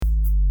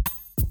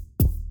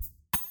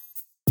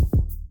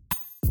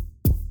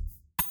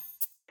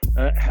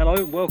Hello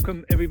and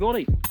welcome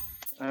everybody.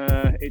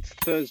 It's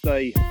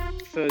Thursday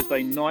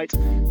night.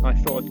 I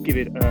thought I'd give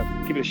it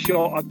a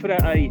shot. I put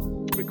out a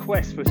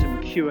request for some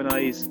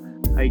Q&As.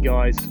 Hey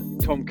guys,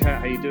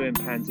 Tomcat, how you doing?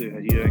 Panzu, how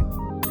you doing?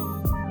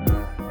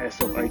 S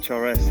of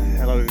HRS,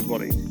 hello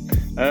everybody.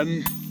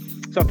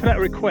 So I put out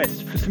a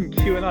request for some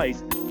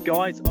Q&As.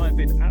 Guys, I've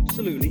been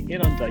absolutely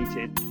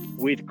inundated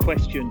with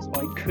questions.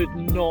 I could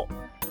not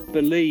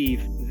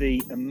believe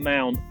the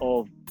amount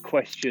of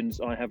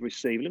questions I have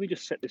received. Let me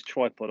just set this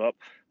tripod up.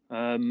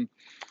 I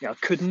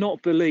could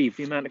not believe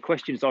the amount of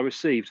questions I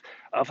received.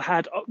 I've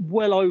had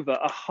well over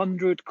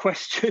 100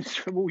 questions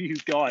from all you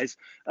guys.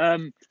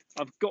 I've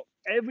got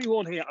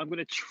everyone here. I'm going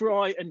to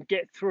try and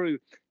get through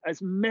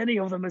as many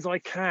of them as I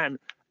can.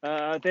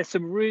 There's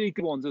some really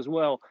good ones as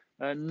well.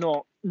 I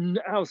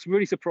was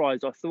really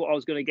surprised. I thought I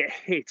was going to get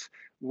hit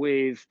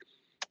with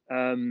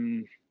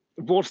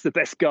what's the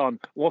best gun,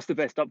 what's the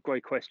best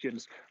upgrade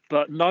questions,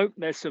 but no,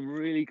 there's some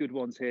really good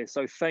ones here.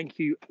 So thank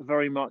you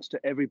very much to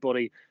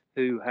everybody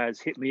who has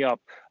hit me up.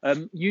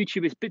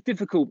 YouTube is a bit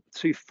difficult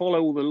to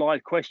follow all the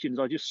live questions.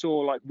 I just saw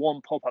like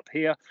one pop up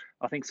here.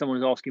 I think someone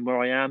is asking where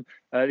I am.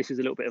 This is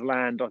a little bit of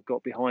land I've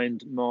got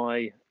behind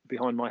my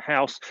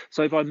house.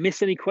 So if I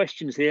miss any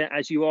questions here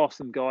as you ask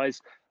them,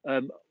 guys,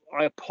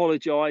 I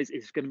apologize.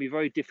 It's going to be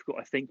very difficult,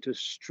 I think, to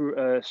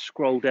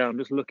scroll down.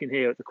 Just looking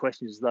here at the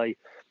questions as they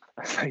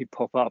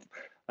pop up.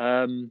 But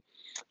I'm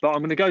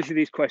going to go through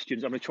these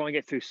questions. I'm going to try and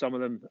get through some of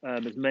them,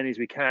 as many as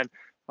we can.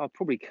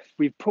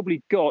 We've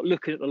probably got,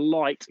 looking at the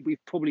light,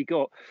 we've probably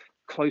got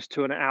close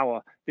to an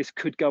hour. This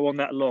could go on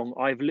that long.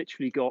 I've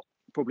literally got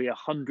probably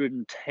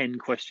 110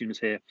 questions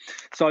here.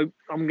 So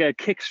I'm going to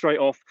kick straight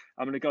off.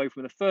 I'm going to go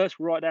from the first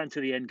right down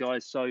to the end,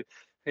 guys. So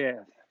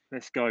here,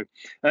 let's go.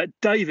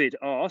 David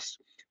asks,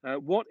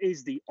 what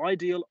is the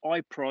ideal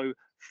eye pro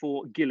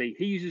for Gilly?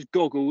 He uses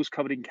goggles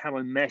covered in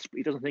camo mesh, but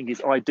he doesn't think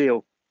it's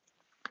ideal.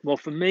 Well,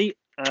 for me,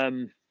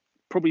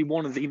 probably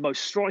one of the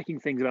most striking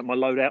things about my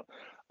loadout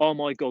are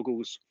my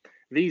goggles.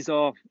 These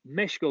are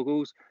mesh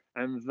goggles,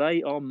 and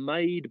they are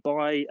made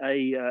by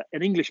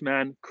an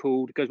Englishman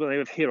goes by the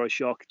name of Hero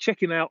Shark.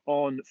 Check him out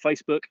on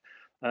Facebook,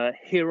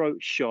 Hero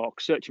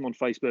Shark. Search him on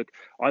Facebook.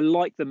 I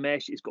like the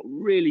mesh. It's got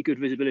really good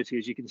visibility,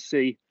 as you can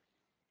see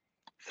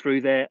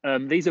through there.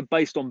 These are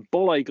based on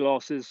Bollé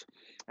glasses,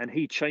 and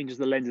he changes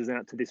the lenses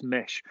out to this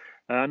mesh.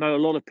 I know a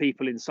lot of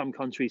people in some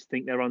countries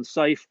think they're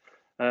unsafe.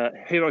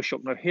 Hero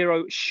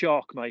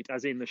Shark, mate,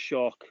 as in the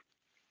shark,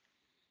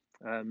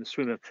 the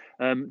swimmer.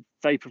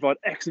 They provide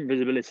excellent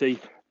visibility.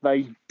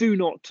 They do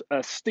not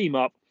steam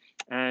up,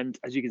 and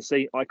as you can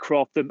see, I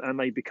craft them and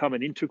they become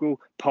an integral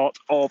part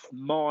of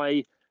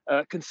my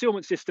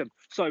concealment system.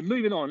 So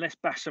moving on, let's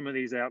bash some of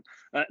these out.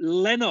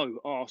 Leno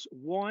asks,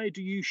 why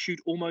do you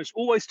shoot almost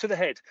always to the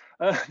head?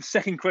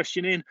 Second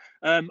question in.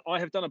 I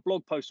have done a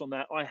blog post on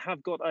that. I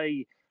have got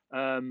a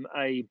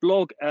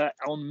blog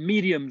on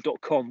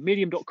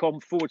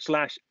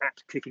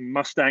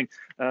medium.com/@kickingmustang,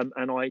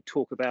 and I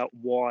talk about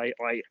why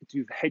I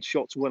do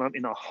headshots when I'm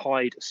in a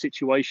hide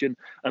situation.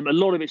 A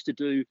lot of it's to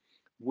do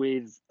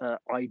with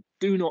I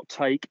do not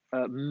take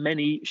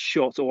many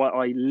shots, or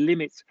I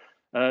limit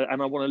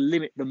and I want to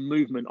limit the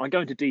movement. I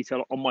go into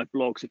detail on my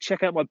blog, so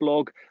check out my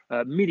blog,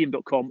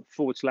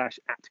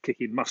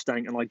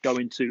 medium.com/@kickingmustang, and I go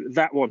into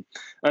that one.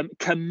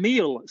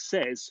 Camille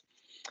says,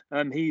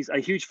 he's a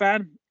huge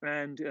fan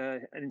and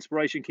an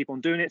inspiration. Keep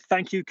on doing it.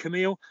 Thank you,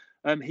 Camille.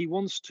 He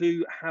wants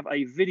to have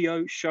a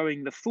video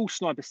showing the full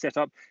sniper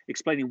setup,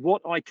 explaining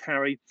what I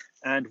carry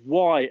and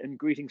why, and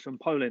greetings from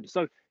Poland.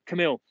 So,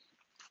 Camille,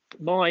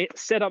 my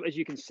setup, as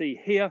you can see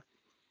here,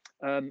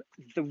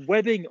 the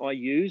webbing I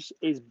use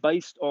is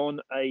based on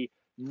a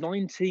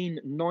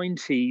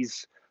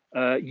 1990s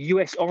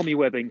US Army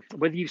webbing.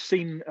 Whether you've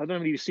seen, I don't know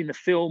if you've seen the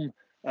film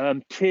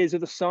Tears of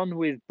the Sun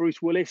with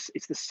Bruce Willis,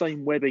 it's the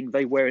same webbing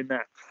they wear in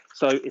that.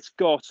 So it's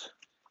got,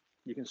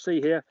 you can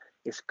see here,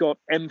 it's got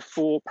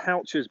M4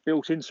 pouches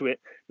built into it.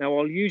 Now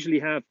I'll usually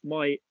have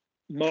my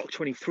Mark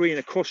 23 in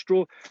a cross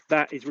draw.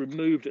 That is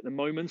removed at the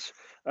moment.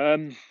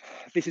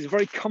 This is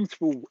very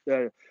comfortable,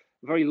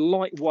 very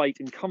lightweight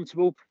and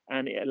comfortable,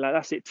 and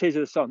that's it. Tears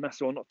of the Sun. That's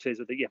the one, not Tears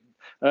of the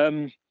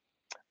I've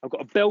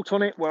got a belt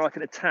on it where I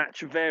can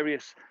attach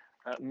various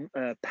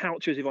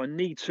pouches if I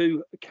need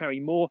to carry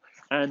more,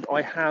 and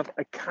I have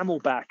a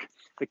CamelBak.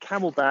 The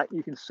CamelBak,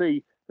 you can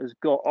see, has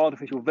got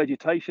artificial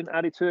vegetation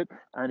added to it,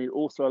 and it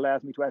also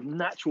allows me to add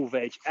natural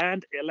veg,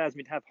 and it allows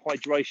me to have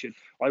hydration.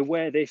 I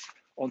wear this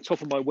on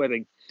top of my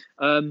webbing.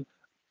 At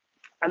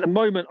the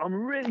moment, I'm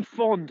really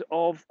fond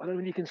of, I don't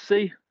know if you can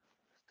see,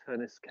 turn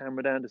this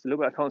camera down just a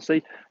little bit, I can't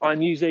see.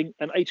 I'm using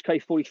an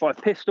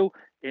HK45 pistol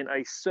in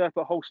a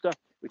Serpa holster,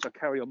 which I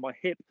carry on my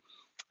hip.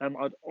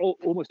 I'd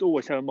almost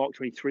always have a Mark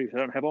 23, which I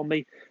don't have on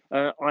me.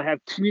 I have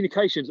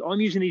communications.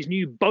 I'm using these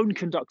new Bone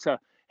Conductor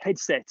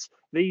headsets.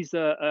 These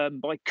are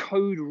by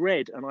Code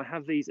Red, and I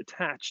have these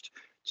attached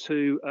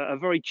to a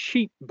very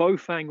cheap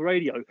Bofang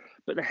radio,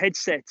 but the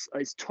headset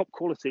is top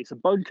quality. It's a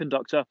Bone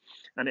Conductor,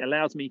 and it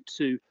allows me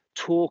to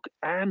talk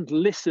and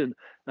listen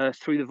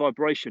through the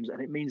vibrations,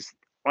 and it means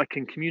I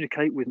can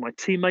communicate with my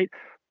teammate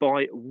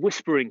by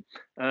Whispering,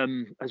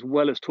 as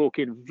well as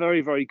talking.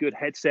 Very, very good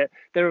headset.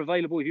 They're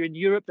available if you're in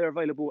Europe. They're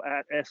available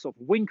at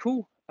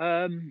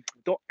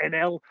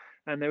airsoftwinkle.nl,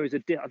 and there is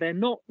they're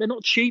not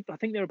cheap. I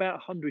think they're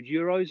about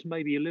 €100,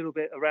 maybe a little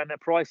bit around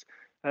that price.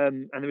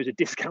 And there is a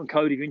discount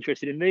code if you're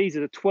interested in these.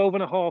 There's a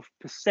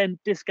 12.5%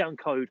 discount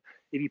code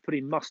if you put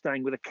in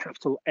Mustang with a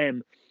capital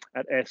M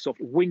at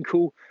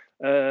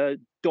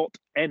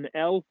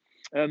airsoftwinkle.nl.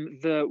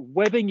 The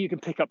webbing you can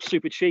pick up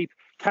super cheap.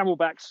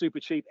 Camelback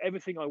super cheap.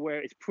 Everything I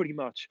wear is pretty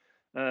much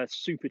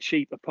super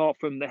cheap, apart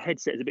from the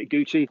headset is a bit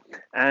Gucci,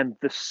 and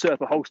the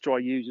Serpa holster I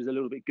use is a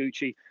little bit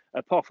Gucci.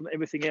 Apart from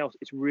everything else,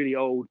 it's really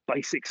old,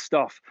 basic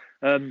stuff.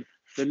 The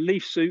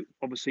leaf suit,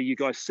 obviously, you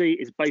guys see,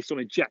 is based on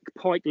a Jack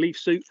Pike leaf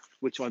suit,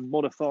 which I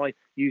modify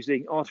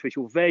using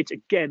artificial veg.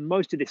 Again,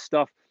 most of this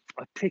stuff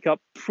I pick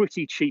up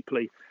pretty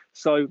cheaply.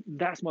 So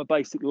that's my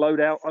basic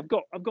loadout. I've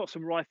got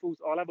some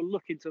rifles. I'll have a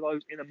look into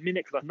those in a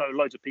minute because I know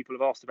loads of people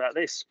have asked about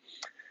this.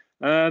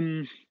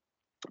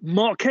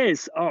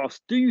 Marquez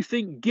asked, do you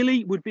think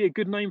Gilly would be a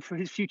good name for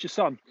his future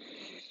son?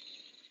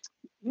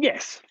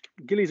 Yes,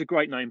 Gilly's a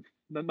great name,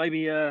 but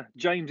maybe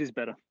James is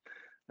better.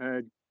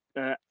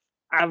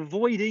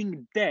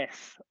 Avoiding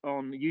Death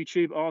on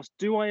YouTube asked,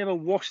 do I ever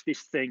wash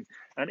this thing?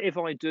 And if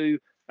I do,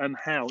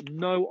 how?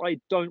 No, I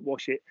don't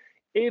wash it.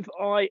 If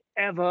I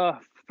ever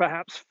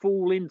perhaps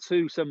fall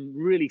into some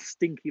really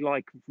stinky,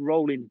 like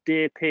rolling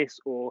deer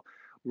piss or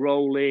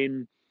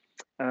rolling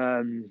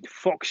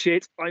fox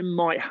shit, I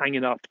might hang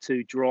it up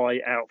to dry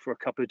out for a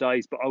couple of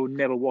days, but I will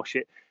never wash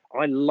it.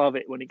 I love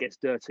it when it gets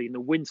dirty in the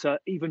winter,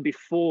 even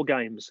before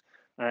games.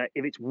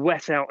 If it's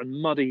wet out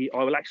and muddy,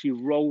 I will actually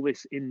roll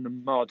this in the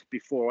mud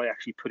before I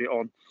actually put it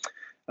on.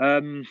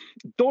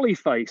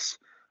 Dollyface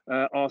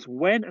asked,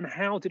 when and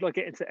how did I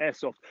get into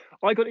airsoft?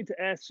 I got into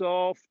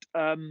airsoft.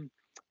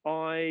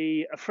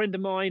 A friend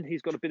of mine,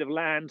 he's got a bit of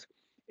land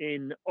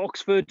in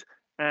Oxford,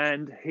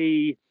 and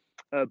he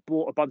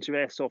bought a bunch of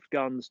airsoft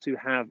guns to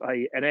have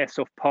an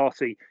airsoft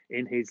party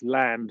in his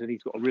land, and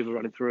he's got a river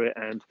running through it,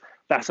 and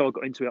that's how I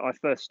got into it. I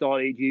first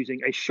started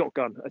using a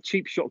shotgun, a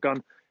cheap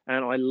shotgun,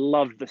 and I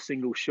loved the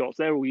single shots.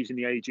 They're all using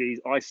the AGs.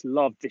 I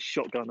loved this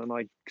shotgun, and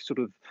I sort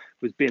of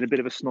was being a bit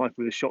of a sniper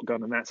with a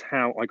shotgun, and that's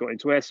how I got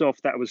into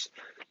airsoft. That was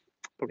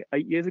probably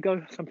 8 years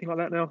ago, something like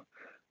that now.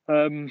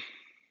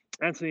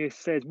 Anthony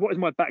says, what is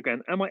my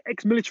background? Am I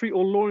ex-military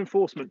or law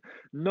enforcement?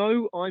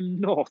 No, I'm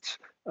not.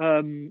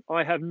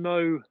 I have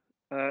no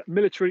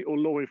military or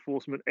law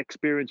enforcement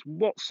experience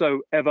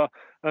whatsoever.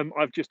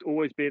 I've just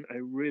always been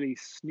a really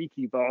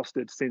sneaky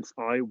bastard since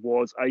I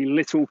was a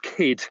little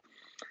kid.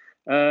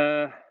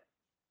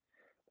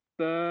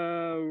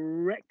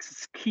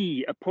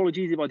 Rexkey,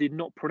 apologies if I did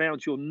not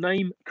pronounce your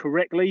name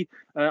correctly,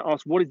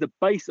 asked, what is the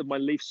base of my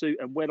leaf suit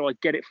and where do I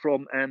get it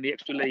from and the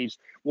extra leaves?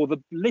 Well,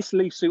 this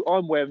leaf suit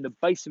I'm wearing, the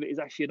base of it is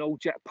actually an old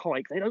Jack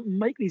Pike. They don't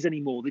make these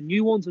anymore. The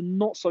new ones are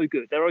not so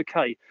good. They're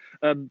okay.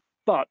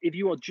 But if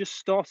you are just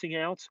starting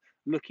out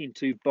looking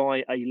to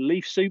buy a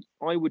leaf suit,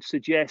 I would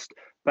suggest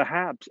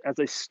perhaps as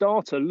a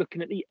starter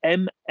looking at the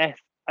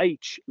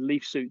MFH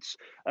leaf suits.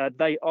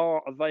 They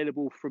are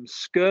available from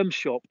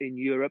Skirmshop in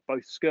Europe,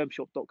 both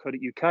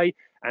skirmshop.co.uk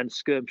and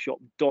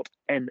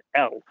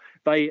skirmshop.nl.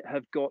 They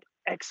have got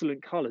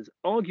excellent colours,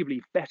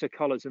 arguably better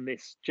colours than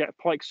this Jack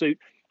Pike suit,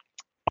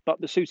 but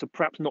the suits are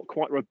perhaps not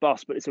quite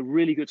robust, but it's a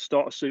really good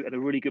starter suit at a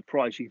really good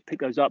price. You can pick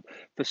those up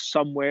for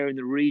somewhere in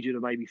the region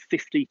of maybe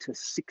 50 to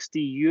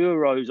 60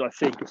 euros, I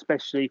think,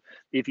 especially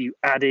if you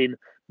add in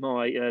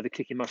my the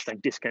Kicking Mustang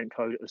discount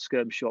code at the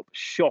Skirmshop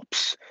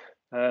shops.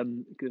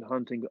 Good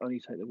hunting, but only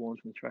take the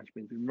ones from the trash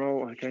bins and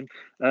roll. Okay,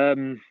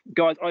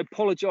 guys, I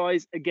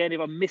apologize again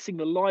if I'm missing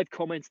the live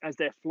comments as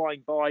they're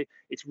flying by.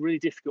 It's really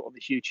difficult on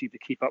this YouTube to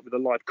keep up with the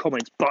live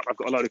comments, but I've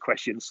got a load of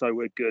questions, so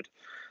we're good.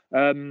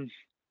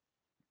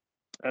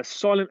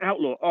 Silent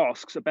Outlaw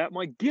asks about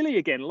my ghillie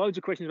again. Loads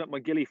of questions about my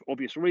ghillie for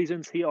obvious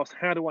reasons. He asks,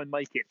 how do I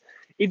make it?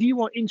 If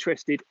you are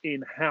interested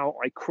in how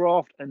I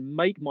craft and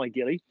make my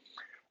ghillie,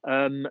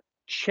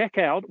 check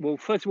out, well,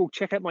 first of all,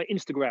 check out my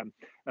Instagram.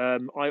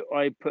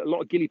 I put a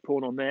lot of ghillie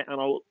porn on there, and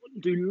I'll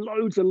do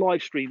loads of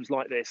live streams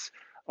like this.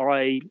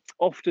 I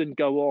often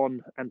go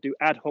on and do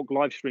ad hoc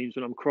live streams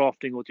when I'm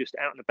crafting or just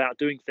out and about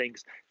doing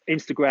things.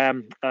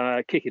 Instagram,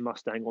 Kicking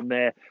Mustang on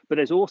there. But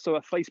there's also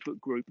a Facebook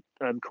group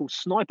called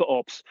Sniper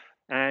Ops,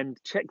 and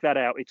check that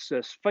out. It's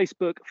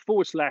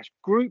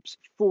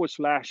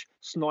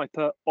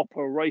Facebook/groups/Sniper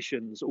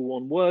Operations, all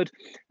one word.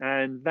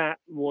 And that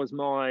was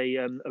my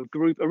a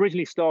group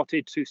originally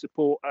started to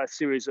support a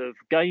series of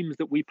games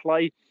that we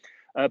play.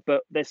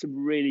 But there's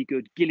some really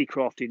good ghillie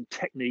crafting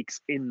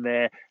techniques in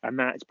there, and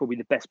that is probably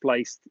the best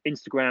place.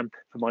 Instagram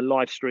for my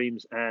live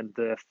streams and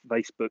the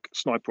Facebook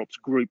Sniper Ops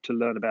group to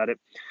learn about it.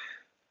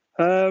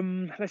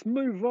 Let's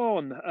move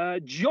on.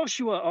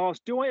 Joshua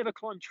asked, do I ever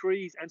climb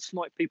trees and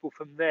snipe people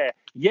from there?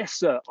 Yes,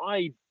 sir,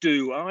 I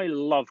do. I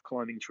love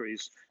climbing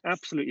trees.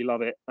 Absolutely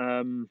love it.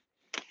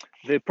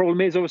 The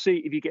problem is, obviously,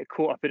 if you get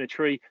caught up in a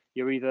tree,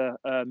 you're either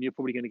you're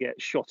probably going to get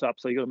shot up,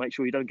 so you've got to make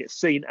sure you don't get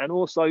seen. And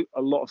also,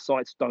 a lot of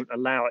sites don't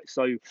allow it.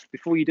 So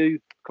before you do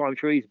climb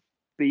trees,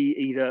 be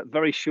either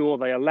very sure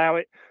they allow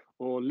it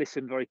or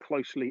listen very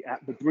closely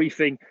at the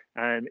briefing.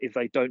 And if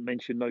they don't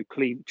mention no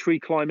clean tree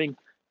climbing,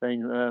 then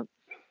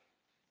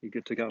you're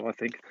good to go, I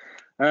think.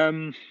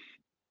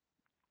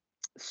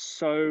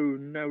 So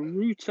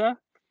Naruta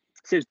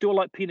says, do I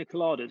like pina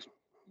coladas?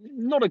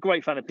 Not a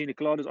great fan of pina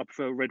coladas. I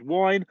prefer red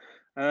wine.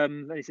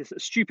 Then he says, a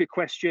stupid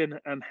question.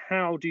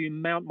 How do you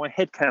mount my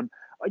head cam?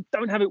 I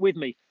don't have it with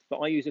me, but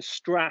I use a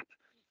strap,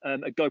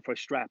 a GoPro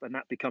strap, and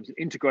that becomes an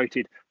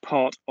integrated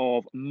part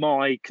of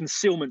my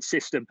concealment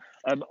system.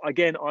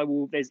 Again,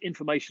 there's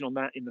information on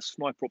that in the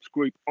Sniper Ops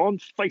group on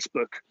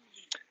Facebook.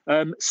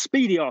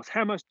 Speedy asks,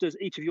 how much does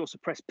each of your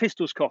suppressed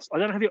pistols cost? I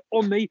don't have it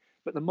on me,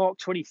 but the Mark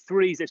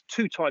 23s, there's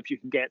two types you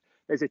can get.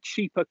 There's a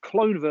cheaper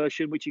clone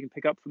version, which you can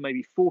pick up for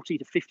maybe 40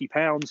 to 50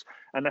 pounds,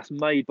 and that's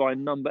made by a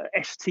number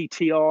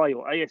STTI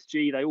or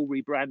ASG. They all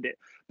rebrand it.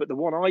 But the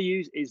one I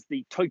use is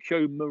the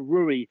Tokyo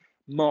Marui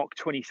Mark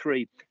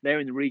 23. They're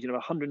in the region of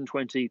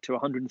 120 to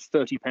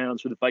 130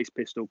 pounds for the base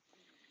pistol.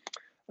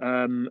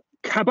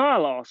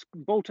 Cabal asks,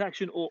 bolt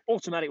action or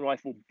automatic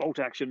rifle? Bolt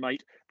action,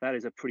 mate. That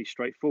is a pretty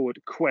straightforward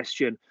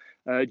question.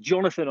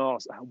 Jonathan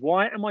asks,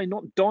 why am I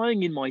not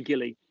dying in my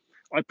ghillie?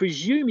 I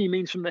presume he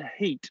means from the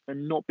heat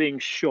and not being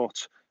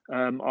shot.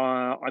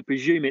 I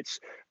presume it's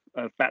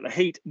about the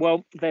heat.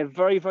 Well, they're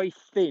very, very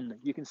thin.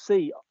 You can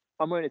see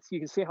you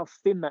can see how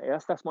thin that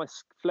is. That's my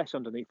flesh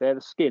underneath there,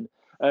 the skin.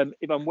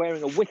 If I'm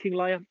wearing a wicking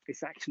layer,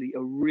 it's actually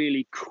a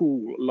really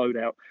cool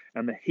loadout,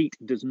 and the heat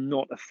does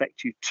not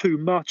affect you too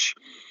much.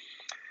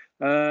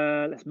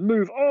 Let's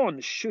move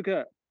on.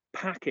 Sugar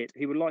Packet.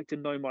 He would like to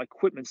know my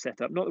equipment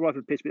setup, not the rifle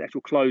and pistol, but the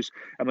actual clothes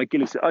and my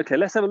ghillie suit. Okay,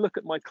 let's have a look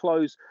at my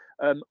clothes.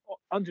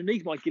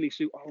 Underneath my ghillie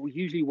suit, I will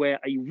usually wear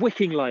a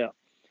wicking layer.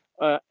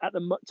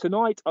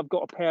 Tonight, I've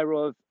got a pair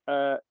of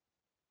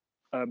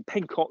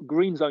Pencott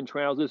green zone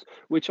trousers,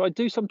 which I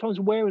do sometimes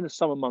wear in the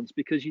summer months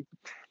because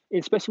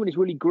especially when it's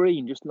really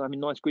green, just having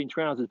nice green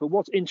trousers. But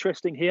what's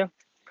interesting here,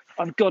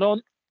 I've got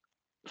on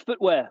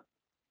footwear.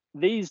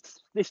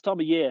 This time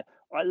of year,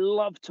 I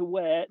love to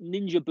wear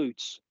ninja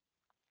boots.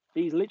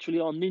 These literally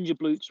are ninja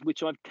boots,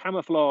 which I've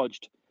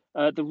camouflaged.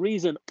 The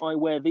reason I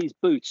wear these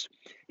boots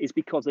is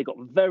because they've got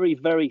very,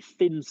 very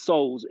thin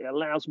soles. It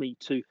allows me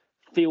to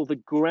feel the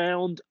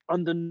ground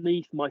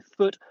underneath my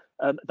foot.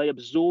 They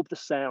absorb the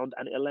sound,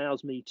 and it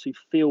allows me to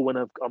feel when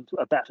I'm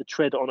about to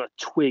tread on a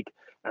twig,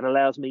 and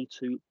allows me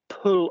to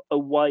pull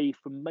away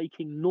from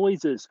making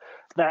noises.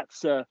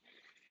 That's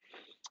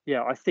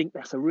yeah, I think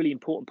that's a really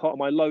important part of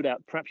my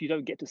loadout. Perhaps you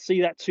don't get to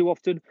see that too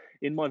often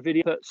in my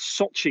video. But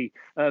Sochi,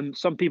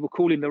 some people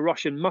call him the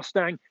Russian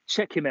Mustang.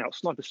 Check him out,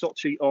 Sniper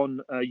Sochi on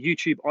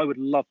YouTube. I would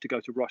love to go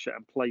to Russia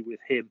and play with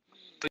him.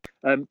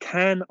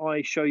 Can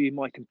I show you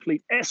my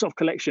complete airsoft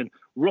collection?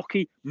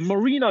 Rocky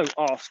Marino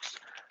asks.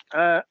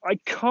 I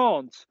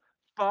can't,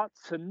 but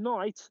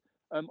tonight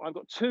I've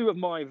got two of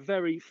my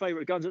very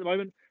favorite guns at the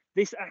moment.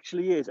 This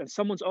actually is, and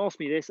someone's asked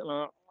me this, and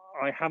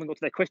I haven't got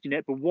to their question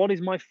yet, but what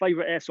is my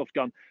favorite airsoft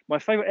gun? My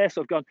favorite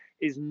airsoft gun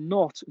is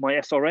not my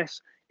SRS.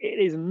 It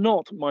is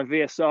not my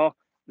VSR.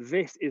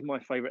 This is my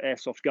favorite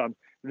airsoft gun.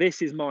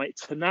 This is my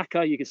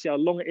Tanaka. You can see how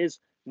long it is.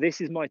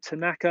 This is my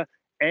Tanaka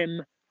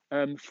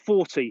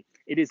M40.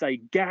 It is a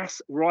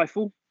gas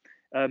rifle.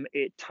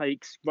 It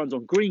runs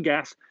on green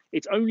gas.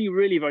 It's only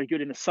really very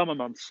good in the summer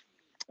months.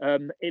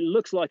 It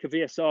looks like a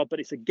VSR, but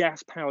it's a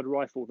gas-powered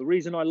rifle. The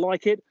reason I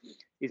like it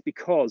is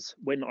because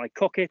when I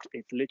cock it,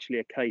 it's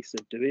literally a case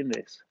of doing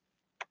this.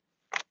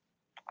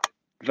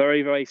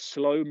 Very, very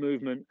slow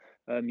movement.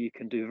 You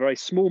can do very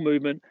small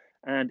movement,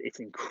 and it's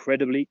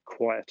incredibly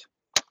quiet.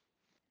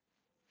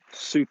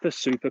 Super,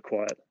 super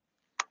quiet.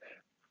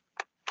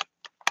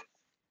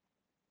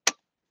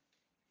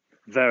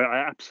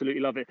 I absolutely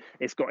love it.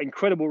 It's got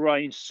incredible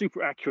range,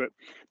 super accurate.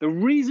 The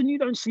reason you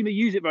don't see me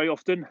use it very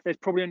often, there's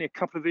probably only a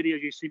couple of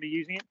videos you see me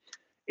using it,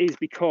 is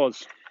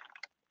because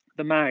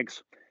the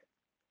mags,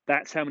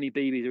 that's how many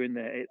BBs are in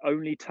there. It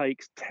only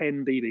takes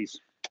 10 BBs.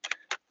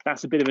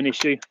 That's a bit of an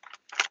issue.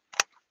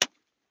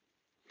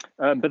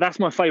 But that's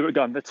my favorite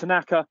gun, the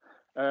Tanaka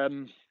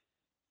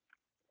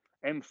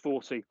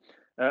M40.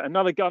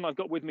 Another gun I've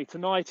got with me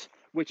tonight,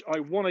 which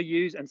I want to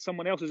use, and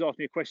someone else has asked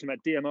me a question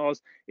about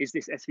DMRs, is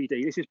this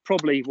SVD. This is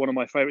probably one of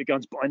my favorite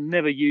guns, but I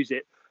never use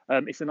it.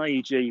 It's an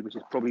AEG, which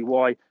is probably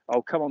why.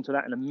 I'll come on to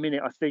that in a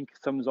minute. I think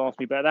someone's asked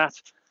me about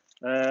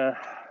that.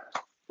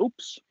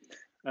 Oops.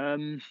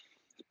 Let's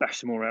bash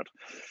some more out.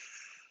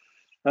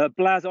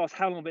 Blaz asks,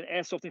 how long have I been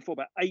airsofting for?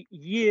 About 8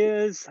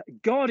 years.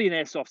 Guardian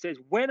Airsoft says,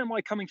 when am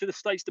I coming to the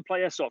States to play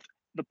airsoft?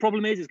 The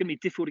problem is it's going to be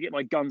difficult to get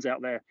my guns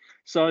out there.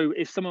 So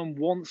if someone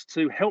wants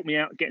to help me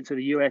out getting to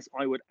the US,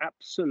 I would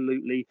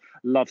absolutely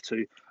love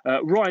to.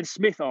 Ryan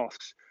Smith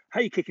asks,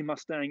 hey, Kicking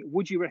Mustang,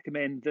 would you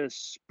recommend the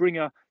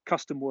Springer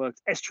Custom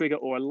Works S trigger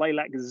or a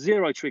Laylac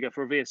Zero trigger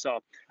for a VSR?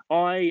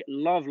 I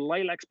love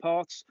Laylac's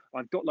parts.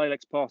 I've got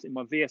Laylac's parts in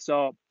my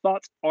VSR,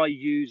 but I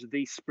use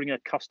the Springer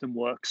Custom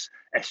Works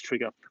S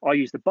trigger. I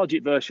use the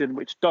budget version,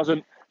 which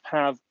doesn't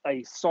have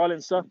a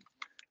silencer.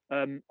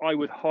 I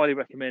would highly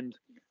recommend,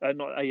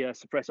 not a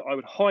suppressor, I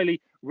would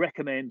highly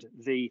recommend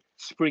the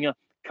Springer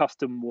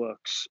custom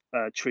works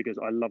triggers.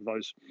 I love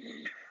those.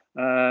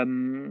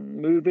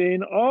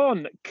 Moving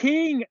on.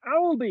 King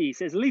Albie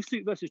says leaf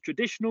suit versus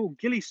traditional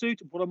ghillie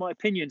suit. What are my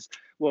opinions?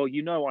 Well,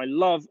 you know I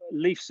love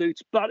leaf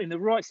suits, but in the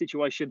right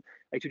situation,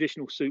 a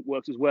traditional suit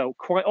works as well.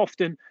 Quite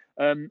often,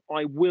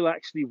 I will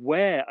actually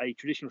wear a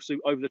traditional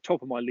suit over the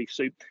top of my leaf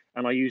suit,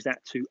 and I use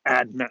that to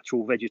add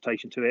natural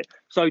vegetation to it.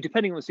 So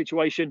depending on the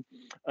situation,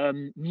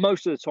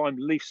 most of the time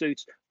leaf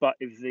suits, but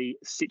if the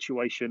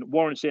situation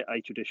warrants it,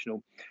 a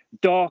traditional.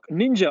 Dark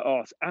Ninja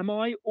asks, am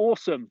I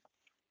awesome?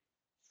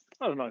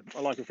 I don't know.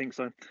 I like to think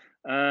so.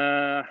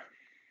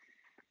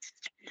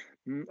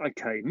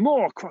 Okay,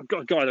 more.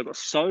 God, I've got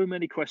so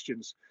many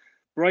questions.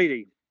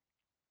 Brady,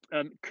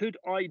 could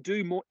I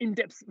do more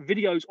in-depth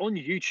videos on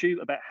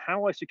YouTube about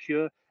how I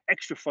secure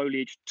extra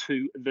foliage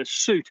to the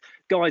suit?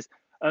 Guys,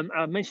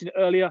 I mentioned it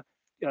earlier.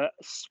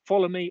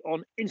 Follow me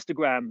on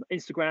Instagram,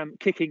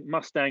 Kicking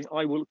Mustang.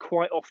 I will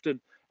quite often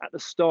at the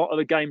start of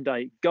a game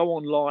day go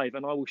on live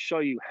and I will show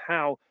you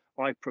how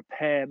I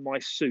prepare my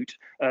suit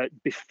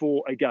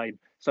before a game.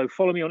 So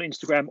follow me on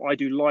Instagram. I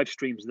do live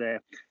streams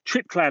there.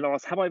 Trip Clan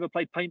asks, have I ever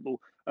played paintball?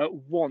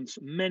 Once,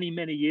 many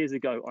years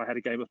ago, I had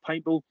a game of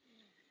paintball.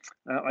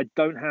 I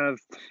don't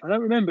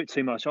remember it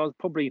too much. I was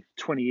probably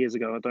 20 years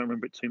ago. I don't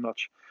remember it too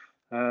much.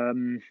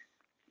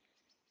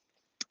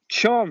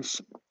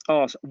 Chance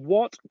asks,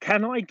 what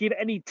can I give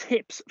any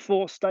tips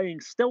for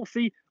staying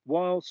stealthy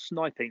while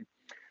sniping?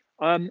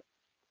 Let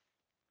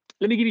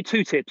me give you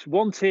two tips.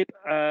 One tip,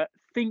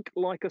 think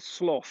like a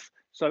sloth.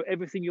 So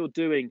everything you're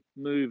doing,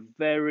 move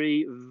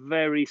very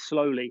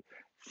slowly.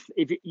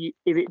 If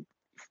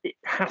it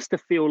has to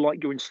feel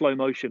like you're in slow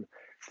motion.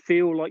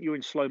 Feel like you're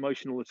in slow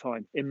motion all the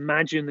time.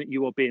 Imagine that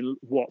you are being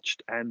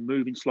watched and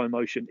move in slow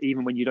motion,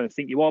 even when you don't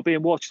think you are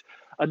being watched.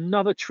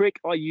 Another trick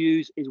I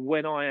use is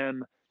when I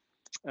am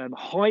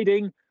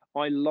hiding,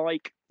 I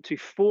like to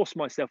force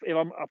myself, if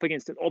I'm up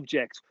against an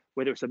object,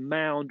 whether it's a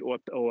mound or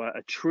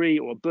a tree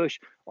or a bush,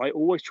 I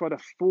always try to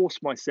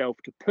force myself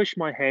to push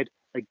my head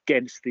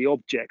against the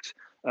object.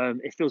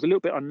 It feels a little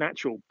bit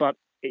unnatural, but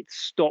it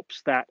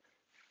stops that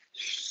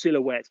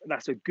silhouette.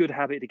 That's a good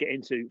habit to get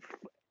into.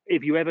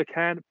 If you ever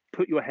can,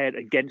 put your head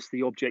against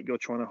the object you're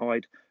trying to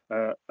hide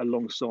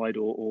alongside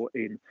or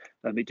in.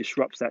 It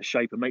disrupts that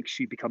shape and makes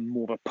you become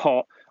more of a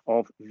part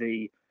of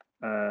the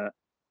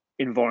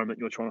environment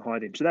you're trying to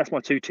hide in. So that's my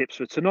two tips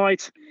for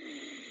tonight.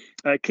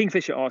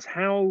 Kingfisher asks,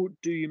 how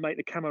do you make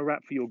the camo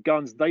wrap for your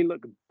guns? They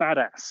look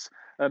badass.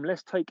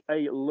 Let's take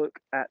a look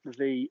at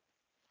the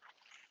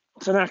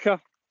Tanaka.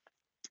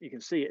 You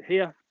can see it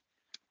here.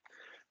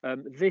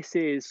 This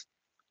is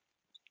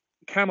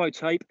camo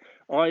tape.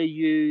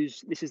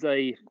 This is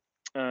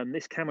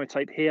this camo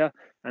tape here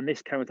and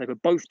this camo tape are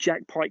both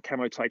Jack Pike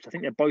camo tapes. I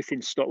think they're both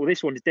in stock. Well,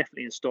 this one is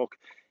definitely in stock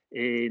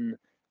in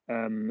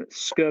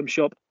Skirm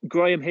Shop.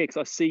 Graham Hicks,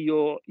 I see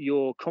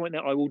your comment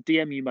now. I will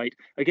DM you, mate.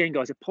 Again,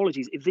 guys,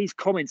 apologies if these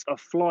comments are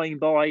flying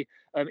by.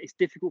 It's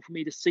difficult for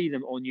me to see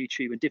them on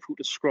YouTube and difficult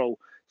to scroll,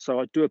 so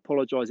I do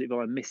apologize if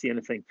I'm missing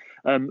anything.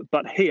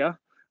 But here,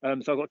 so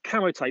I've got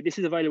camo tape. This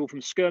is available from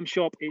Skirm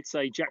Shop. It's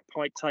a Jack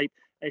Pike tape.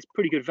 It's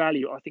pretty good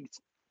value. I think it's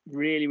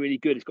really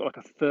good. It's got like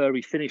a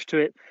furry finish to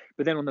it.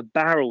 But then on the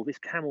barrel,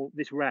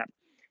 this wrap,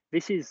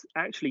 this is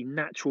actually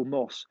natural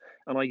moss,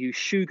 and I use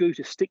shoe glue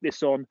to stick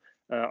this on.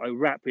 I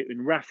wrap it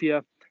in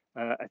raffia,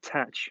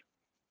 attach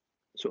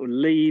sort of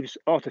leaves,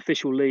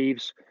 artificial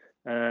leaves,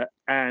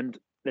 and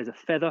there's a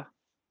feather.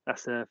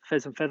 That's a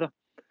pheasant feather,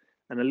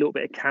 and a little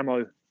bit of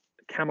camo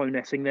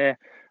netting there.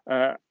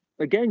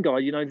 Again,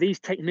 guys, you know, these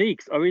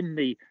techniques are in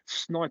the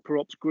Sniper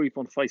Ops group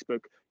on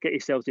Facebook. Get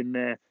yourselves in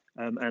there,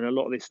 and a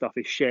lot of this stuff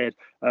is shared.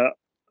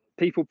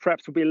 People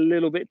perhaps will be a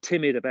little bit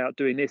timid about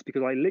doing this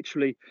because I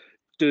literally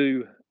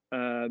do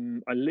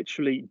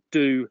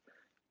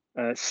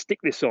stick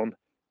this on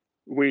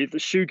with the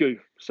shoe glue,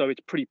 so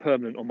it's pretty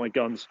permanent on my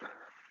guns,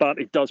 but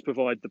it does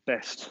provide the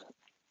best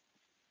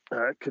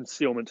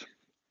concealment.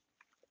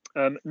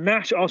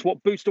 Nash asked,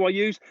 what boots do I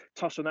use?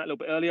 Touched on that a little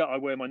bit earlier. I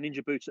wear my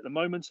Ninja boots at the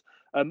moment.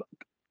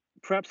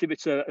 Perhaps if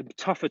it's a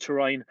tougher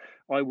terrain,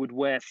 I would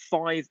wear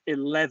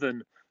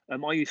 511.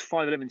 I use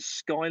 511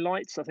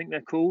 Skylights, I think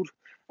they're called.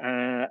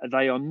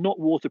 They are not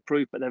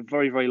waterproof, but they're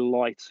very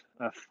light.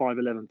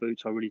 511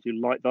 boots, I really do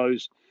like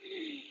those.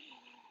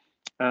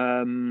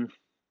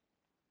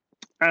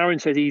 Aaron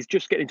says he's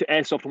just getting into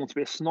airsoft and wants to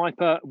be a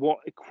sniper. What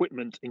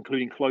equipment,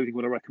 including clothing,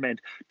 would I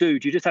recommend?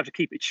 Dude, you just have to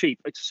keep it cheap.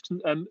 It's,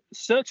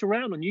 search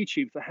around on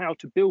YouTube for how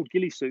to build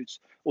ghillie suits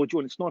or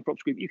join a Sniper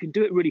Ops group. You can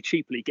do it really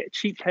cheaply. Get a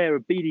cheap pair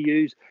of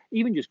BDUs,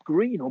 even just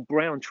green or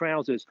brown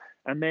trousers,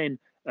 and then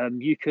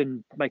you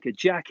can make a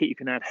jacket. You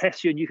can add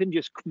Hessian. You can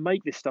just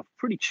make this stuff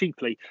pretty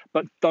cheaply,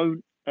 but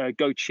don't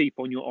go cheap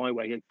on your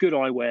eyewear. Get good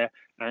eyewear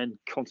and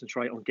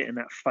concentrate on getting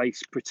that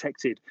face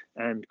protected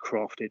and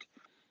crafted.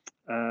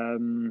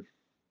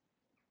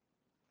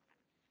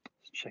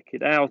 Check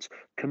it out.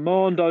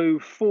 Commando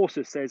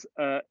Forces says,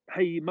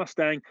 hey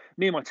Mustang,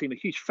 me and my team are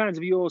huge fans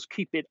of yours.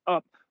 Keep it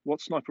up. What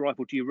sniper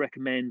rifle do you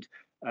recommend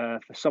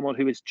for someone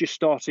who is just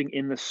starting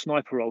in the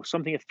sniper role,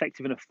 something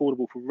effective and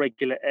affordable for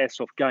regular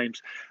airsoft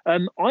games.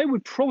 I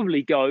would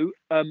probably go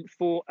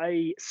for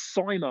a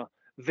Cyma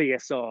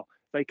VSR.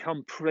 They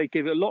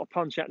give it a lot of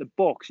punch out the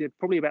box. You're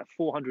probably about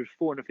 400,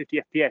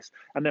 450 FPS,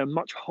 and they're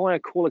much higher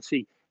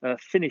quality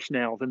finish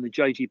now than the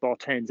JG Bar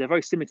 10s. They're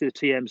very similar to the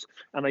TMs,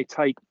 and they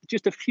take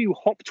just a few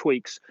hop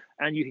tweaks,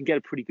 and you can get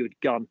a pretty good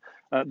gun.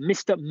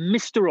 Mr.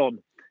 Misteron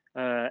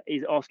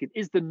is asking,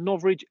 is the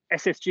Novridge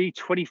SSG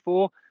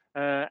 24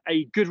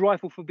 a good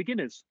rifle for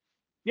beginners?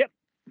 Yep,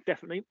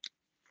 definitely.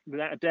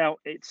 Without a doubt,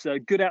 it's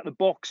good out the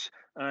box,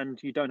 and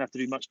you don't have to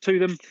do much to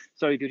them.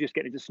 So if you're just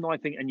getting into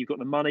sniping and you've got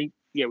the money,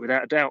 yeah,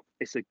 without a doubt,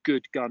 it's a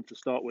good gun to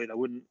start with. I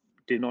wouldn't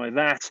deny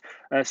that.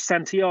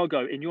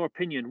 Santiago, in your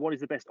opinion, what is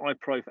the best eye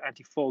pro for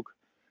anti-fog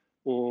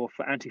or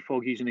for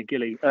anti-fog using a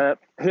ghillie?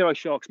 Hero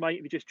Sharks, mate,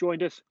 if you just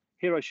joined us,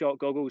 Hero Shark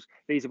goggles.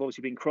 These have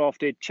obviously been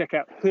crafted. Check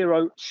out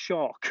Hero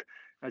Shark,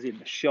 as in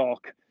the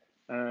shark,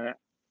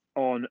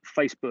 on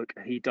Facebook.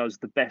 He does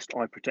the best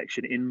eye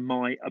protection, in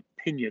my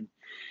opinion.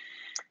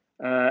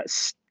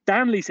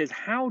 Stanley says,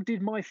 how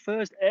did my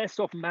first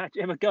airsoft match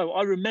ever go?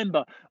 I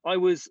remember I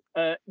was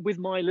with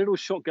my little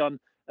shotgun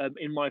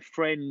in my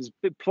friend's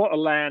big plot of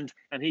land,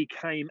 and he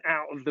came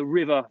out of the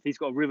river. He's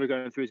got a river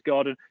going through his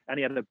garden, and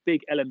he had a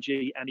big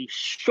LMG, and he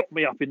shot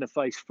me up in the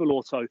face full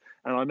auto.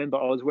 And I remember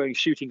I was wearing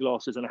shooting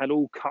glasses, and I had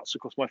all cuts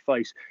across my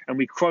face, and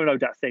we chronoed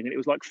that thing, and it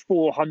was like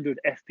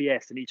 400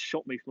 FPS, and he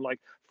shot me from like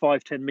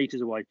 5-10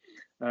 meters away.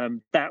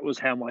 That was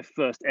how my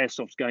first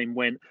airsoft game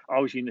went. I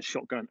was using the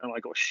shotgun, and I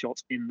got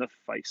shot in the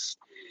face.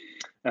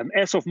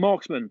 Airsoft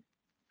Marksman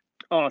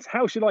asks,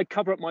 how should I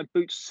cover up my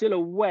boot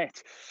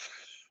silhouette?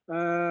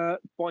 By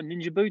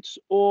Ninja boots,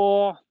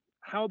 or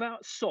how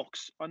about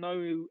socks? I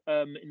know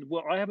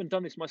I haven't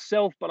done this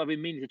myself, but I've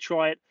been meaning to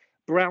try it.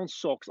 Brown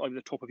socks over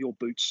the top of your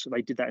boots.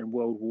 They did that in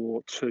World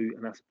War II,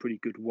 and that's a pretty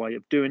good way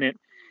of doing it.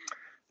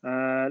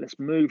 Let's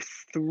move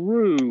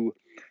through.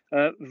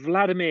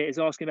 Vladimir is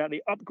asking about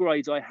the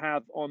upgrades I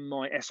have on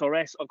my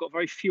SRS. I've got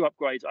very few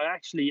upgrades. I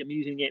actually am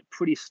using it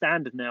pretty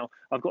standard now.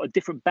 I've got a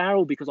different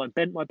barrel because I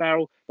bent my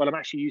barrel, but I'm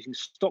actually using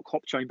stock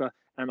hop chamber,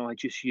 and I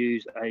just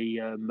use a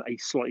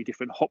slightly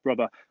different hop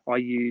rubber. I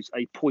use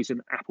a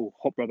poison apple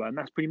hop rubber, and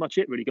that's pretty much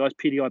it, really, guys.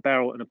 PDI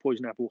barrel and a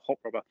poison apple hop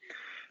rubber.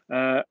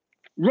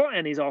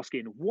 Ryan is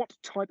asking, what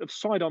type of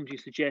sidearm do you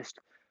suggest?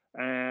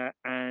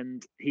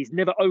 And he's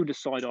never owned a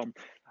sidearm.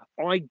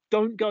 I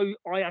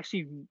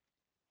actually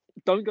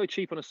don't go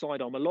cheap on a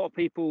sidearm. A lot of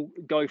people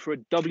go for a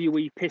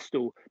WE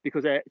pistol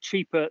because they're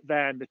cheaper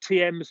than the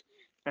TMs,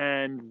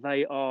 and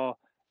they are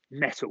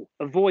metal.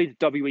 Avoid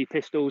WE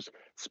pistols.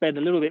 Spend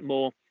a little bit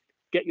more.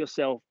 Get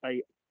yourself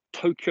a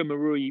Tokyo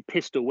Marui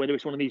pistol, whether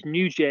it's one of these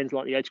new gens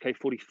like the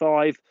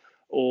HK45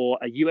 or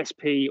a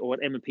USP or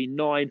an M&P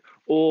 9,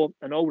 or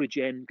an older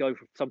gen, go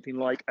for something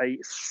like a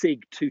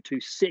SIG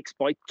 226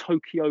 by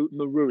Tokyo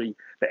Marui.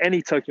 But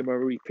any Tokyo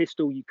Marui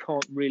pistol, you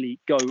can't really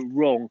go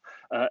wrong.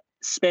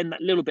 Spend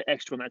that little bit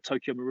extra on that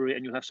Tokyo Marui,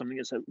 and you'll have something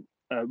that's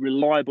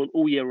reliable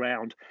all year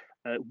round,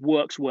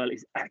 works well,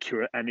 is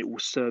accurate, and it will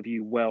serve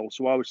you well.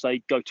 So I would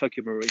say go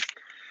Tokyo Marui.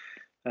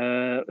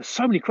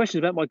 So many questions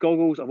about my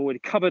goggles. I've already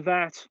covered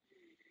that.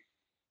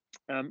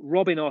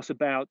 Robin asked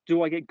about,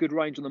 do I get good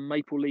range on the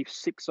Maple Leaf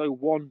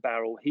 601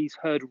 barrel? He's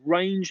heard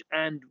range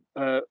and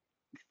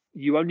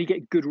you only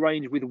get good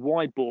range with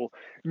wide bore.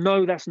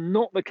 No, that's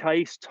not the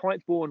case.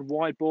 Tight bore and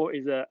wide bore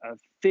is a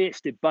fierce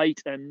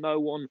debate, and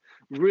no one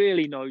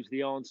really knows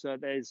the answer.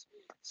 There's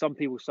some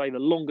people say the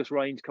longest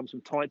range comes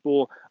from tight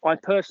bore. I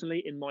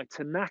personally, in my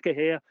Tanaka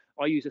here,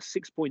 I use a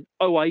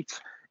 6.08.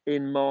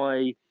 In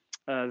my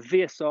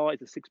VSR,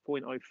 it's a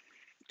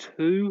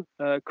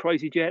 6.02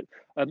 Crazy Jet.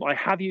 I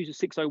have used a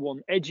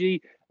 601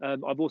 Edgy.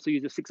 I've also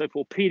used a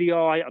 604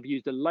 PDI. I've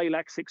used a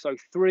Laylac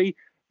 603.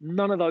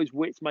 None of those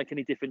widths make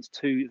any difference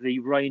to the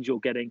range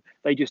you're getting.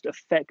 They just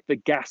affect the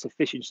gas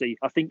efficiency.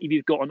 I think if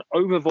you've got an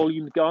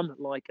over-volumed gun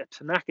like a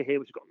Tanaka here,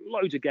 which has got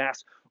loads of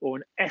gas, or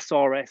an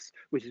SRS,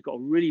 which has got a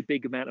really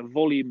big amount of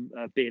volume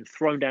being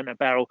thrown down that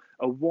barrel,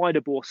 a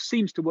wider bore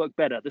seems to work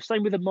better. The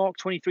same with a Mark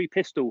 23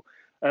 pistol.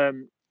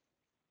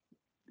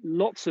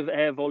 Lots of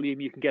air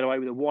volume, you can get away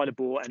with a wider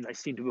bore, and they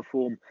seem to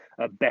perform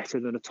better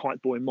than a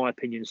tight bore, in my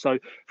opinion. So,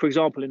 for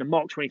example, in a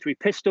Mark 23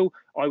 pistol,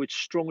 I would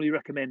strongly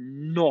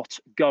recommend not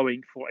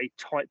going for a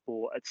tight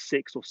bore at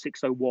 6 or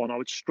 601. I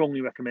would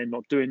strongly recommend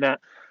not doing that.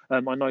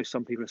 I know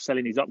some people are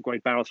selling these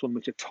upgrade barrels from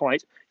which are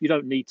tight. You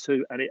don't need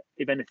to, and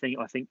if anything,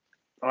 I think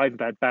I've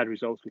had bad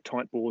results with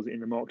tight bores in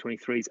the Mark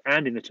 23s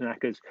and in the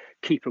Tanakas.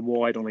 Keep them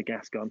wide on a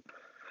gas gun.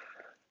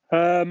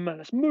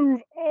 Let's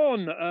move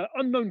on.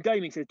 Unknown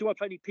Gaming says, do I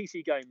play any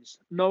PC games?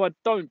 No, I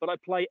don't, but I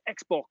play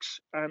Xbox,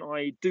 and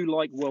I do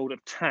like World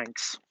of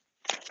Tanks.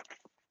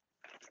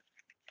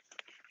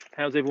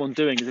 How's everyone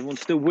doing? Is everyone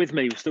still with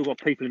me? We've still got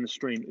people in the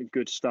stream.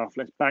 Good stuff.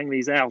 Let's bang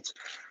these out.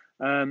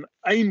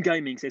 AIM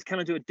Gaming says, can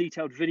I do a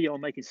detailed video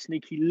on making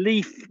sneaky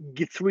leaf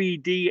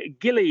 3D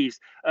gillies?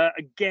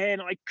 Again,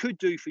 I could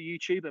do for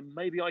YouTube, and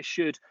maybe I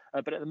should,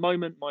 but at the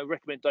moment, my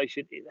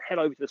recommendation is head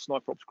over to the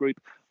Sniper Ops group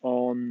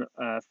on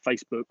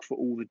Facebook for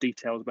all the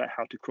details about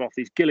how to craft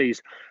these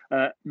gillies.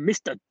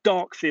 Mr.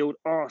 Darkfield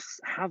asks,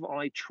 have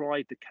I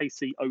tried the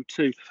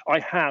KC02? I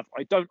have.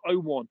 I don't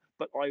own one,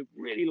 but I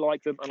really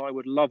like them, and I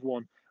would love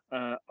one.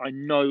 I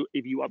know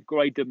if you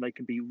upgrade them, they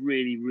can be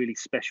really, really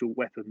special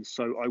weapons.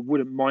 So I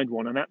wouldn't mind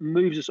one. And that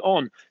moves us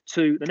on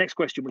to the next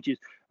question, which is,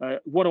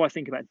 what do I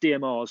think about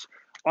DMRs?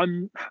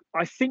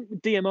 I think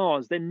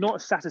DMRs, they're not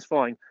as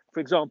satisfying.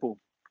 For example,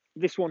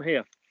 this one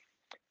here.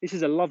 This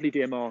is a lovely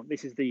DMR.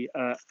 This is the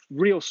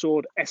Real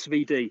Sword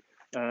SVD.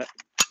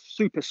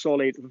 Super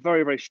solid,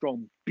 very, very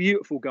strong,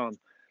 beautiful gun.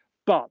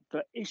 But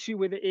the issue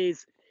with it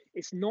is,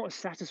 it's not as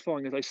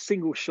satisfying as those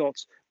single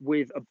shots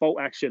with a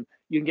bolt action.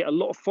 You can get a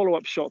lot of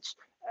follow-up shots.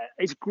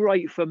 It's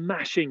great for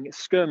mashing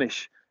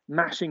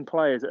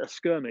players at a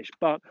skirmish,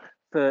 but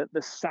for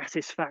the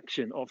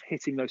satisfaction of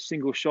hitting those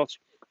single shots,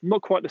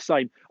 not quite the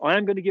same. I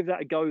am going to give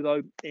that a go,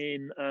 though,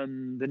 in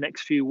the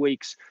next few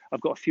weeks. I've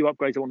got a few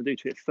upgrades I want to do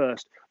to it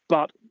first.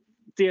 But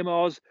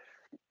DMRs,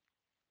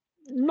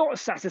 not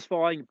as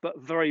satisfying, but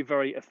very,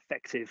 very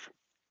effective.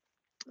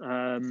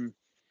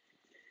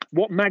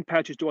 What mag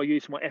pouches do I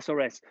use for my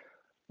SRS?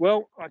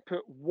 Well, I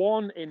put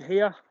one in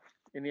here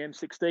in the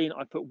M16.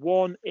 I put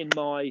one in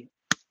my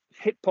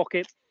hip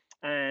pocket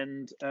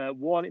and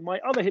one in my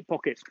other hip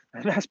pocket.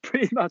 And that's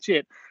pretty much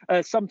it.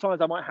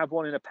 Sometimes I might have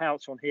one in a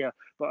pouch on here,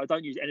 but I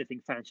don't use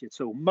anything fancy at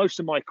all. Most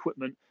of my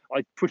equipment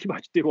I pretty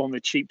much do on the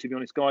cheap, to be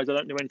honest, guys. I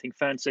don't do anything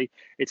fancy.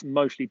 It's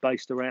mostly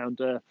based around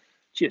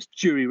just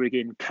jury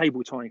rigging,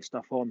 cable tying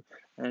stuff on.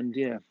 And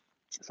yeah,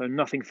 so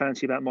nothing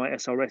fancy about my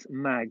SRS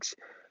mags.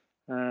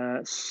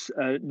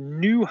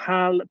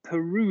 Nuhal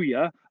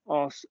Peruya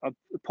asks,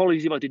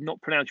 apologies if I did not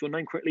pronounce your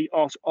name correctly,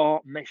 asks,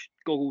 are mesh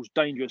goggles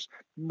dangerous?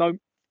 No,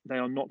 they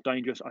are not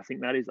dangerous. I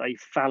think that is a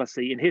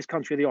fallacy. In his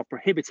country, they are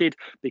prohibited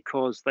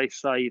because they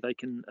say they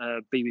can,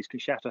 BBs can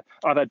shatter.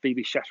 I've had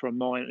BBs shatter on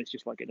mine, and it's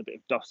just like getting a bit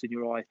of dust in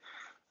your eye.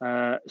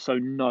 So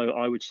no,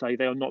 I would say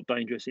they are not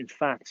dangerous. In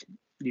fact,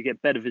 you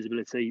get better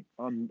visibility.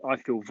 I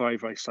feel very,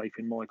 very safe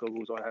in my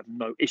goggles. I have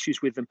no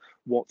issues with them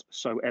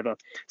whatsoever.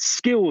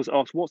 Skills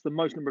asks, what's the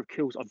most number of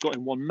kills I've got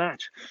in one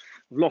match?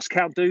 I've lost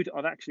count, dude.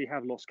 I've actually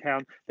have lost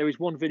count. There is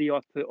one video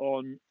I put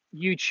on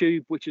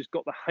YouTube which has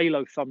got the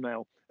Halo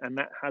thumbnail, and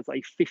that has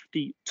a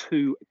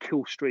 52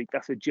 kill streak.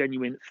 That's a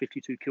genuine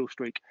 52 kill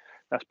streak.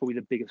 That's probably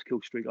the biggest kill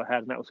streak I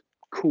had, and that was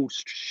called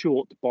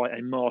short by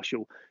a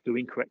marshal who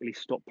incorrectly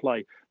stopped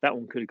play. That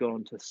one could have gone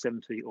on to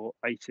 70 or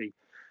 80.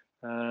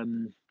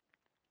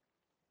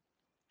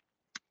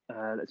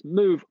 Let's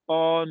move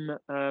on.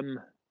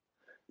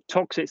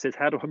 Toxic says,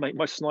 how do I make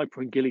my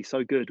sniper and ghillie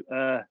so good?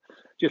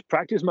 Just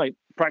practice, mate.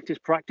 Practice,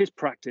 practice,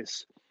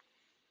 practice.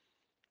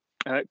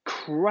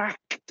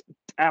 Cracked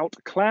out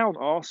clown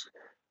asks,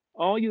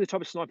 are you the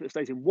type of sniper that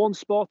stays in one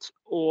spot,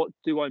 or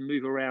do I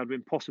move around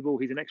when possible?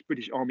 He's an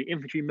ex-British Army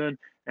infantryman,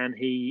 and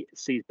he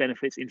sees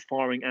benefits in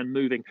firing and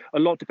moving. A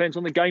lot depends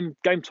on the game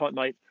type,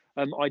 mate.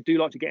 I do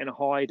like to get in a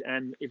hide,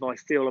 and if I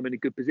feel I'm in a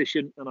good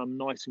position and I'm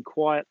nice and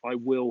quiet, I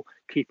will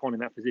keep on in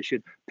that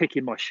position,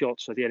 picking my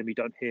shots so the enemy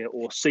don't hear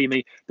or see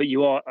me. But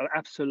you are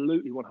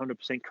absolutely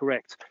 100%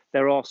 correct.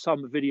 There are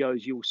some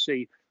videos you'll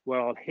see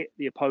where I'll hit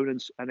the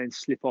opponents and then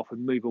slip off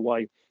and move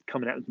away,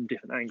 coming at them from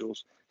different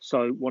angles.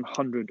 So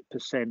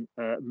 100%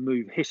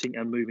 hitting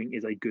and moving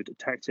is a good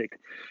tactic.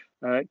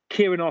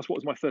 Kieran asked, what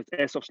was my first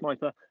airsoft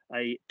sniper?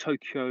 A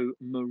Tokyo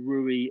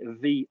Marui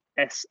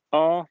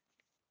VSR.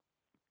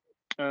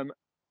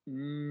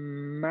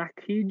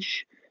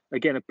 Makij.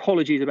 Again,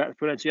 apologies about the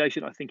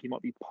pronunciation. I think he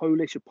might be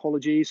Polish.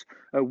 Apologies.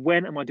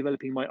 When am I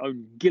developing my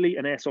own ghillie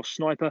and airsoft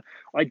sniper?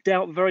 I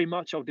doubt very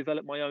much I'll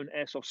develop my own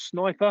airsoft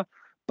sniper,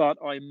 but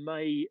I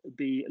may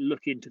be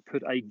looking to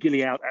put a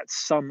ghillie out at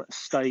some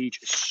stage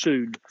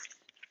soon.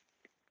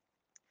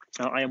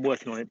 I am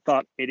working on it,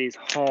 but it is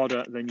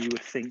harder than you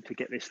would think to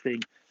get this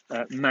thing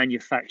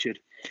manufactured.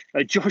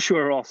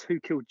 Joshua asks, who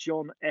killed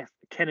John F.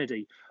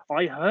 Kennedy?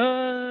 I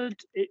heard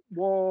it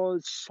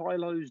was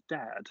Silo's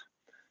dad,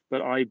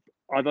 but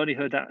I've only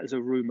heard that as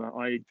a rumor.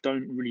 I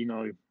don't really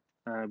know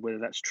whether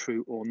that's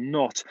true or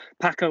not.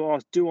 Paco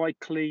asks, do I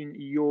clean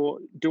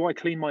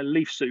my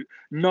leaf suit?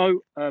 No,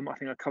 I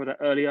think I covered that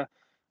earlier.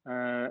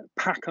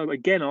 Paco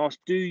again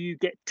asks, do you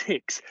get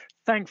ticks?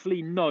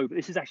 Thankfully, no, but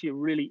this is actually a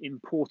really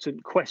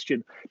important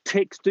question.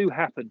 Ticks do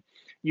happen.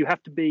 You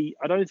have to be,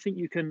 I don't think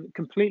you can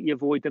completely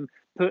avoid them.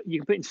 You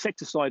can put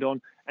insecticide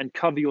on and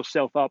cover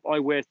yourself up. I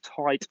wear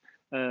tight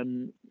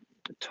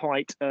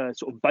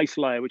sort of base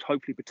layer, which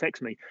hopefully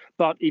protects me.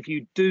 But if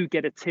you do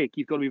get a tick,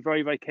 you've got to be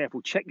very, very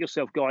careful. Check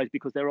yourself, guys,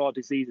 because there are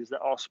diseases that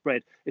are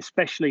spread.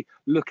 Especially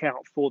look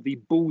out for the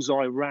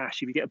bullseye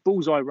rash. If you get a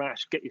bullseye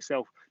rash, get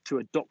yourself to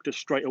a doctor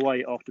straight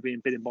away after being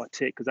bitten by a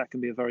tick, because that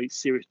can be a very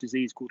serious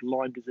disease called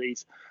Lyme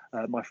disease.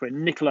 My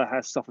friend Nicola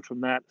has suffered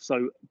from that,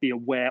 so be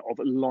aware of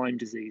Lyme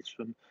disease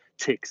from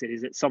ticks.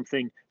 It's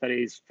something that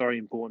is very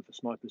important for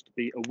snipers to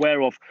be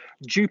aware of.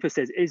 Jupa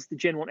says, is the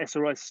Gen 1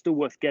 SRS still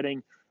worth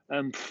getting?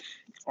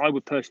 I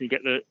would personally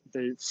get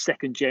the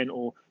second gen,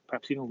 or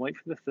perhaps even wait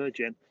for the third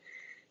gen.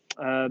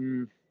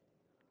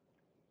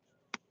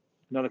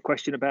 Another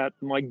question about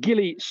my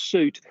ghillie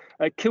suit.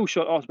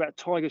 Killshot asked about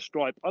Tiger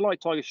Stripe. I like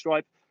Tiger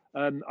Stripe,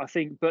 I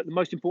think, but the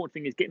most important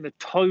thing is getting the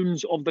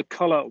tones of the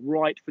color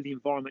right for the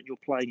environment you're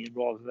playing in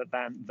rather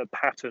than the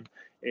pattern,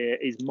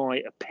 is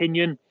my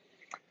opinion.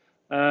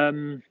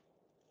 God,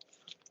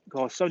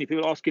 so many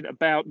people asking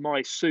about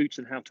my suits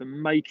and how to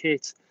make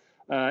it.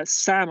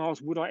 Sam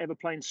asked, would I ever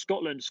play in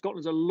Scotland?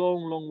 Scotland's a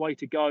long, long way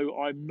to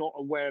go. I'm not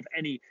aware of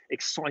any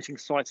exciting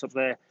sites up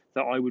there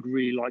that I would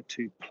really like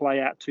to play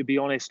at, to be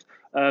honest.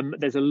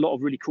 There's a lot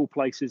of really cool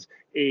places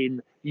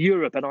in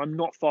Europe, and I'm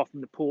not far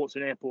from the ports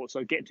and airports,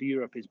 so getting to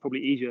Europe is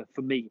probably easier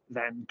for me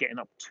than getting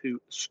up to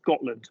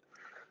Scotland.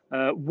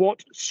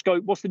 What's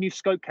the new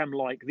scope cam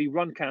like? The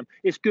run cam.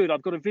 It's good.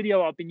 I've got a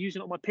video. I've been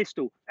using it on my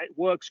pistol. It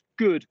works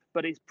good,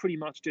 but it's pretty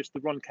much just the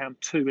run cam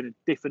 2 in a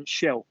different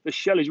shell. The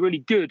shell is really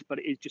good, but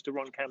it is just a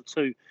run cam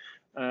 2.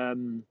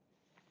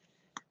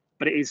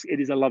 But it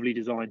is a lovely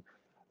design.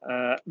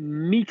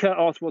 Mika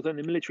asked, was I in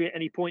the military at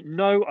any point?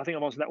 No, I think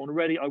I've answered that one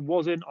already. I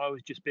wasn't. I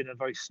was just been a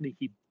very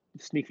sneaky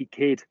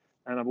kid,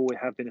 and I've always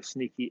have been a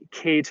sneaky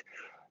kid.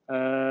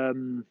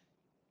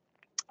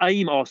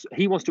 Aim asks,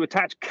 he wants to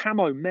attach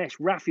camo mesh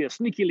raffia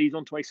sneaky leads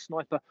onto a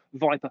Sniper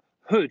Viper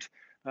hood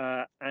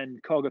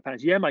and cargo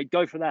pants. Yeah, mate,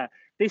 go for that.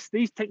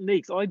 These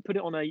techniques, I'd put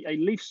it on a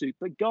leaf suit,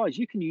 but guys,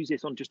 you can use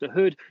this on just a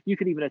hood. You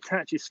can even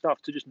attach his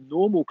stuff to just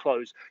normal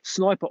clothes.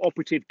 Sniper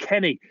operative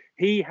Kenny,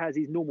 he has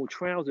his normal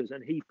trousers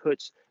and he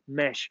puts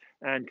mesh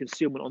and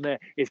concealment on there.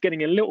 It's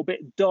getting a little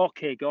bit dark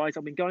here, guys.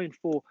 I've been going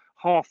for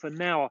half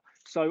an hour,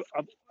 so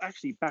I've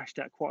actually bashed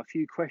out quite a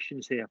few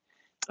questions here.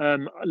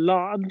 I'm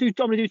going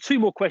to do 2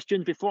 more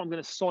questions before I'm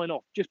going to sign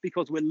off, just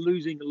because we're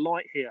losing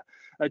light here.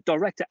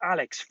 Director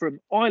Alex from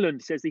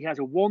Ireland says he has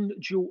a 1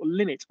 duel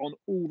limit on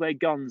all their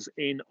guns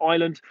in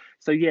Ireland.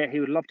 So yeah, he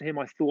would love to hear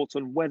my thoughts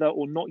on whether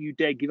or not you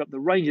dare give up the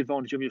range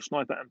advantage of your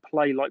sniper and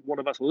play like one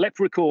of us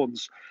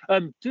leprechauns.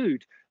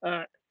 Dude,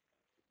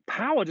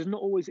 power does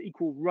not always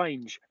equal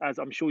range, as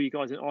I'm sure you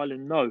guys in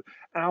Ireland know.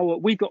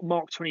 We've got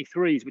Mark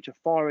 23s, which are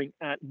firing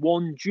at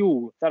 1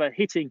 duel, that are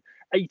hitting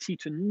 80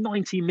 to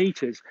 90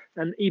 meters.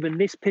 And even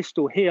this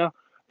pistol here,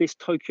 this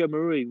Tokyo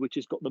Marui, which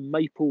has got the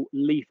maple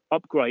leaf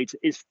upgrades,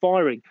 is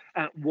firing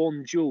at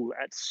 1 duel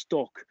at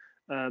stock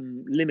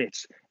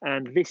limits.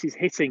 And this is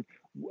hitting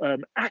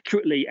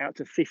accurately out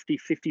to 50,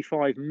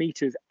 55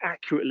 meters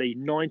accurately.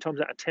 9 times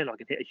out of 10, I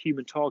can hit a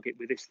human target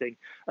with this thing.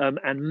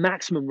 And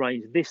maximum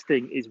range, this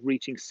thing is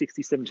reaching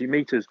 60, 70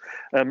 meters.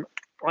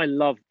 I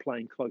love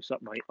playing close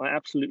up, mate. I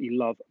absolutely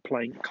love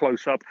playing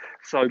close up.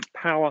 So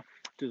power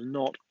does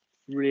not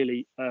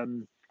really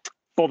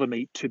bother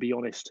me, to be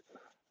honest.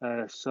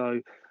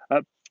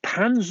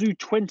 Panzu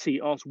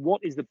 20 asks,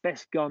 what is the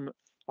best gun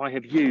I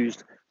have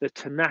used? The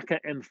Tanaka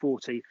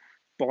M40,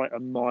 by a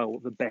mile,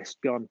 the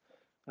best gun.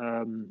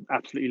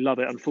 Absolutely love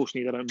it.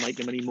 Unfortunately, they don't make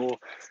them anymore.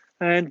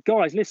 And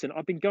guys, listen,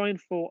 I've been going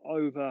for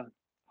over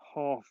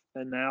half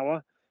an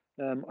hour.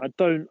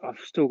 I've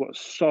still got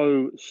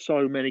so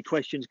many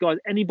questions, guys.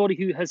 Anybody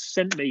who has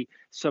sent me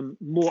some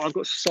more, I've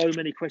got so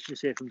many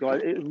questions here from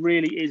guys. It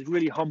really is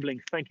really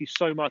humbling. Thank you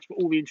so much for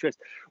all the interest.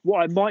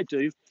 What I might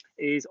do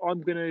is I'm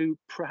going to,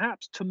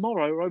 perhaps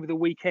tomorrow or over the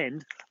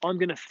weekend, I'm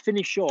going to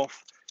finish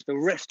off the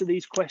rest of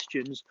these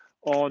questions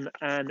on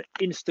an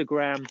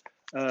Instagram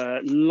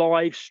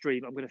live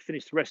stream. I'm going to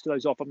finish the rest of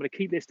those off. I'm going to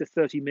keep this to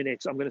 30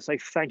 minutes. I'm going to say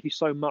thank you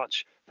so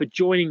much for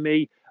joining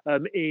me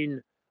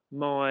in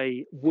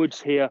my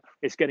woods here.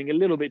 It's getting a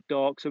little bit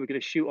dark, so we're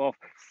going to shoot off.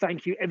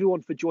 Thank you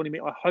everyone for joining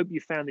me. I hope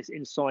you found this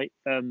insight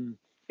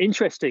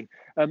interesting.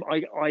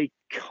 I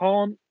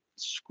can't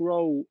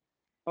scroll.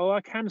 Oh,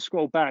 I can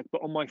scroll back,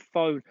 but on my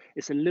phone,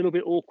 it's a little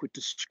bit awkward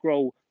to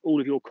scroll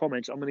all of your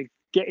comments. I'm going to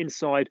get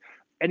inside.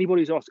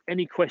 Anybody who's asked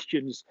any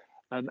questions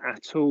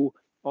at all,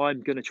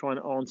 I'm going to try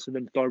and answer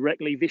them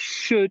directly. This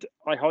should,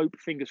 I hope,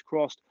 fingers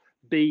crossed,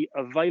 be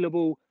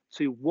available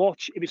to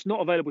watch. If it's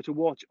not available to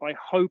watch, I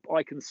hope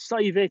I can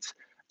save it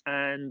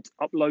and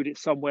upload it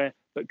somewhere.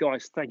 But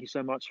guys, thank you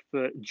so much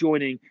for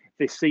joining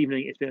this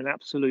evening. It's been an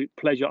absolute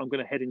pleasure. I'm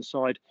going to head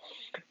inside,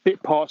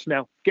 bit parched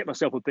now, get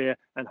myself a beer,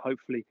 and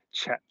hopefully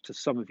chat to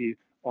some of you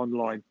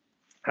online.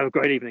 Have a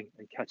great evening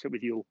and catch up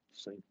with you all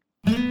soon.